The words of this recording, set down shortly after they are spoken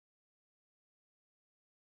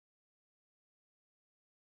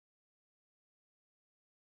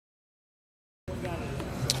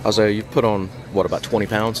Isaiah, you've put on, what, about 20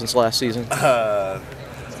 pounds since last season?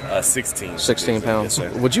 16. 16 pounds.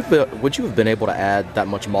 Yes, would you have been able to add that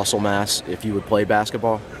much muscle mass if you would play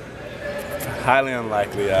basketball? Highly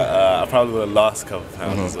unlikely. I probably would have lost a couple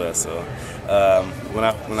pounds as well. So when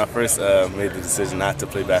I first made the decision not to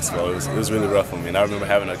play basketball, it was really rough on me. And I remember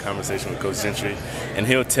having a conversation with Coach Gentry, and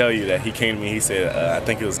he'll tell you that he came to me. He said, "I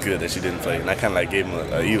think it was good that you didn't play." And I kind of like gave him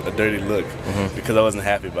a dirty look because I wasn't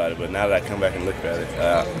happy about it. But now that I come back and look at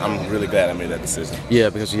it, I'm really glad I made that decision. Yeah,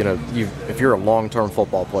 because if you're a long-term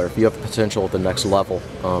football player, if you have potential at the next level.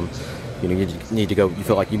 You need to go. You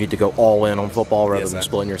feel like you need to go all in on football rather than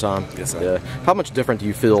splitting your time. Yes, sir. Yeah. How much different do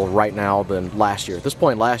you feel right now than last year? At this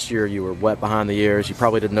point last year, you were wet behind the ears. You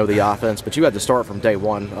probably didn't know the offense, but you had to start from day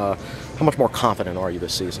one. How much more confident are you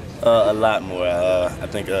this season? A lot more. I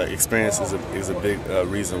think experience is a big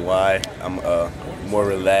reason why I'm more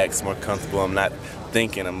relaxed, more comfortable. I'm not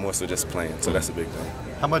thinking. I'm more so just playing. So that's a big thing.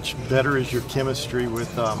 How much better is your chemistry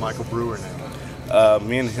with Michael Brewer now?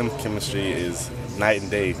 Me and him chemistry is night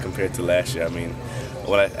and day compared to last year. I mean,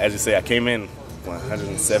 as you say, I came in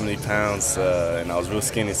 170 pounds and I was real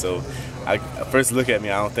skinny. So first look at me,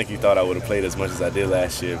 I don't think he thought I would have played as much as I did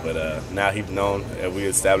last year. But now he's known that we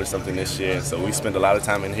established something this year. And so we spent a lot of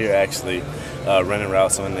time in here actually running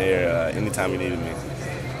routes on there anytime he needed me.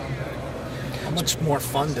 How much more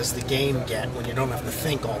fun does the game get when you don't have to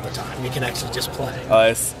think all the time? You can actually just play.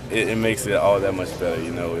 It makes it all that much better,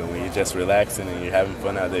 when you're just relaxing and you're having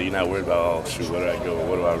fun out there. You're not worried about, oh, shoot, where do I go?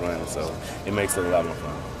 Where do I run? So it makes it a lot more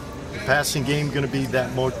fun. The passing game going to be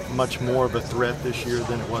that much more of a threat this year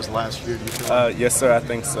than it was last year, do you think? Yes, sir, I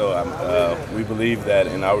think so. We believe that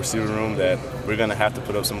in our receiver room that we're going to have to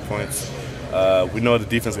put up some points. We know the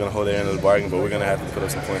defense is going to hold their end of the bargain, but we're going to have to put up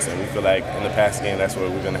some points. And we feel like in the passing game, that's where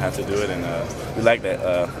we're going to have to do it. And we like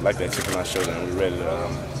that chip on our shoulder, and we're ready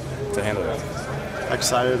to handle that. How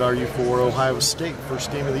excited are you for Ohio State,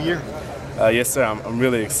 first game of the year? Yes, sir. I'm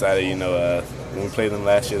really excited. When we played them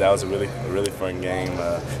last year, that was a really fun game.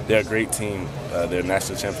 They're a great team. They're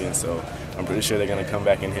national champions, so I'm pretty sure they're going to come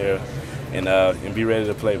back in here and be ready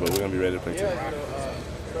to play. But we're going to be ready to play too.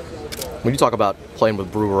 When you talk about playing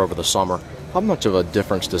with Brewer over the summer, how much of a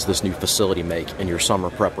difference does this new facility make in your summer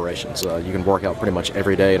preparations? You can work out pretty much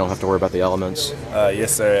every day. You don't have to worry about the elements.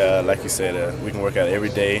 Yes, sir. Like you said, we can work out every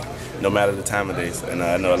day, no matter the time of days. And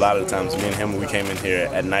I know a lot of the times me and him, we came in here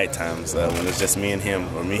at night times when it's just me and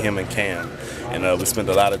him, or me, him, and Cam. And we spent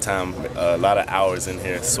a lot of time, a lot of hours in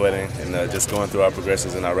here sweating and just going through our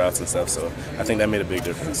progressions and our routes and stuff. So I think that made a big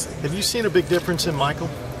difference. Have you seen a big difference in Michael?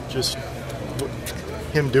 Just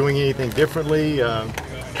him doing anything differently?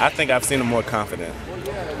 I think I've seen him more confident.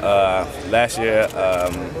 Last year,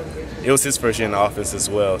 it was his first year in the offense as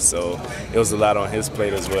well, so it was a lot on his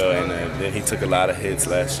plate as well, and then he took a lot of hits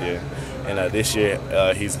last year. And this year,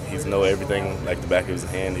 he's know everything like the back of his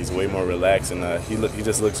hand. He's way more relaxed, and he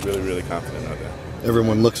just looks really, really confident out there.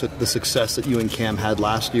 Everyone looks at the success that you and Cam had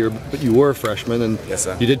last year, but you were a freshman, and yes,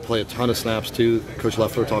 sir. You did play a ton of snaps too. Coach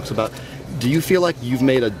Leffler talks about. Do you feel like you've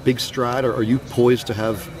made a big stride, or are you poised to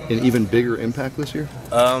have an even bigger impact this year?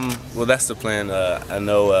 Well, that's the plan. I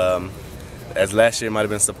know as last year might have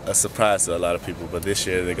been a surprise to a lot of people, but this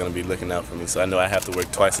year they're going to be looking out for me. So I know I have to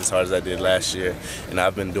work twice as hard as I did last year, and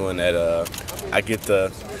I've been doing that. I get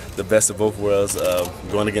the best of both worlds,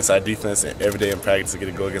 going against our defense every day in practice to get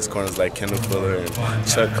to go against corners like Kendall Fuller and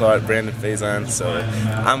Chuck Clark, Brandon Faison. So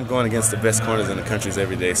I'm going against the best corners in the country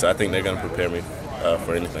every day, so I think they're going to prepare me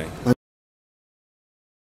for anything.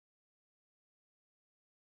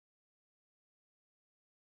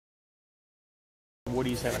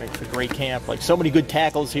 Woody's having a great camp. Like, so many good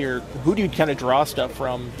tackles here. Who do you kind of draw stuff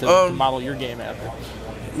from to model your game after?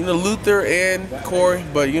 Luther and Corey,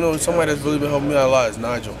 but somebody that's really been helping me out a lot is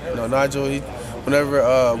Nigel. Nigel,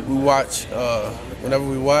 whenever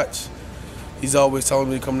we watch, he's always telling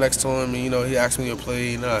me to come next to him, and he asks me a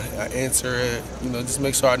play, and I answer it. Just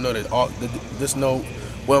make sure I know just know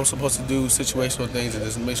what I'm supposed to do, situational things, and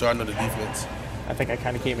just make sure I know the defense. I think I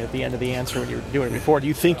kind of came at the end of the answer when you were doing it before. Do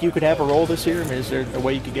you think you could have a role this year? I mean, is there a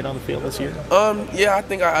way you could get on the field this year? Yeah, I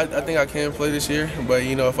think I can play this year, but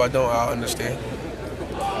if I don't, I'll understand.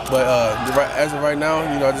 But as of right now,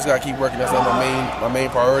 I just gotta keep working. That's not my main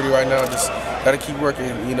priority right now. Just gotta keep working.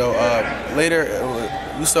 Later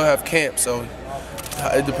we still have camp, so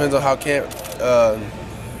it depends on how camp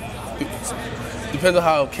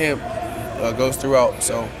goes throughout.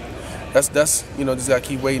 So. That's just gotta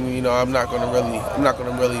keep waiting. I'm not gonna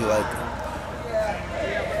really like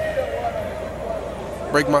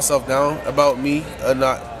break myself down about me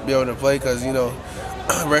not being able to play, because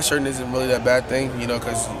redshirting isn't really that bad thing,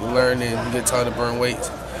 because you learn and you get time to burn weights.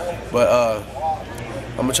 But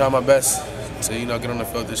gonna try my best to get on the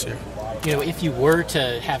field this year. If you were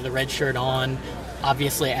to have the red shirt on,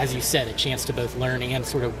 obviously, as you said, a chance to both learn and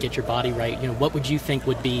sort of get your body right. What would you think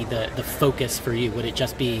would be the focus for you? Would it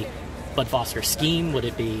just be Bud Foster's scheme? Would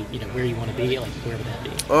it be where you want to be? Like, where would that be?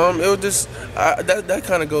 It would just that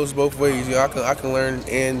kind of goes both ways. I can learn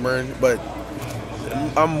and burn, but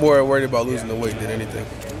I'm more worried about losing the weight than anything.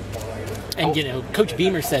 And Coach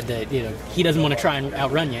Beamer said that he doesn't want to try and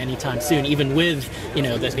outrun you anytime soon, even with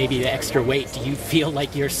that maybe the extra weight. Do you feel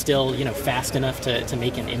like you're still fast enough to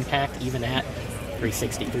make an impact even at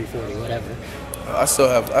 360, 340, whatever? I still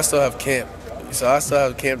have camp, so I still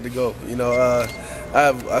have camp to go.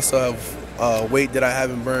 I still have weight that I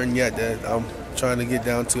haven't burned yet that I'm trying to get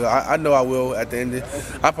down to. I know I will at the end.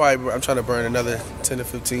 I'm trying to burn another 10 to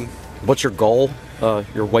 15. What's your goal?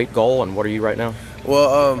 Your weight goal, and what are you right now?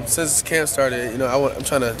 Well, since camp started, I'm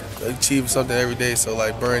trying to achieve something every day. So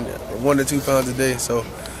like burn 1 to 2 pounds a day. So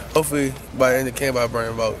hopefully by the end of camp, I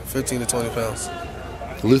burn about 15 to 20 pounds.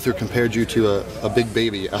 Luther compared you to a big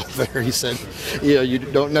baby out there. He said, you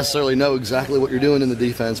don't necessarily know exactly what you're doing in the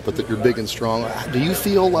defense, but that you're big and strong. Do you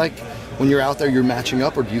feel like when you're out there you're matching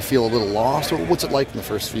up, or do you feel a little lost? What's it like in the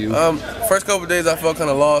first few? First couple of days I felt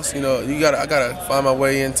kind of lost. I gotta find my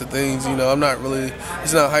way into things. I'm not really.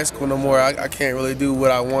 It's not high school no more. I can't really do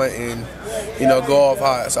what I want and go off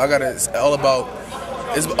high. So it's all about.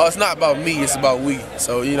 It's not about me. It's about we.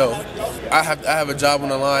 So I have a job on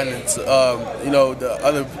the line, and the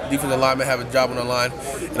other defensive linemen have a job on the line,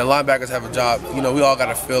 and the linebackers have a job. We all got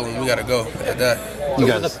to fill, and we got to go at that. You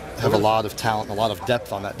guys have a lot of talent and a lot of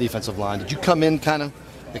depth on that defensive line. Did you come in kind of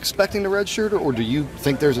expecting the red shirt, or do you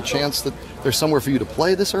think there's a chance that there's somewhere for you to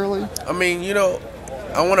play this early? I mean,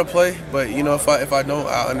 I want to play, but if I don't,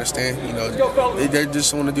 I understand. They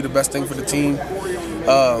just want to do the best thing for the team.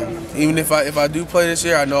 Even if I do play this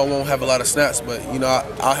year, I know I won't have a lot of snaps, but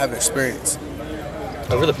I'll have experience.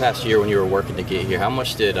 Over the past year, when you were working to get here, how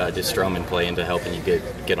much did Stroman play into helping you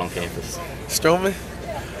get on campus? Stroman,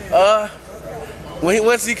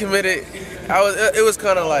 once he committed, it was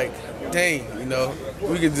kind of like, dang,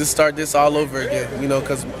 we could just start this all over again,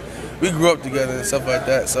 because we grew up together and stuff like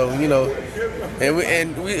that. So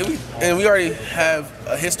and we already have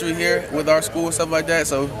a history here with our school and stuff like that.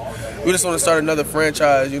 So we just want to start another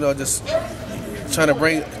franchise. Just trying to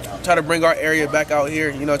bring our area back out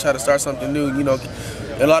here. Try to start something new.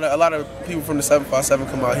 A lot of people from the 757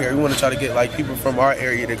 come out here. We want to try to get people from our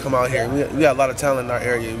area to come out here. We got a lot of talent in our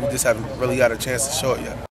area. We just haven't really got a chance to show it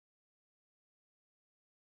yet.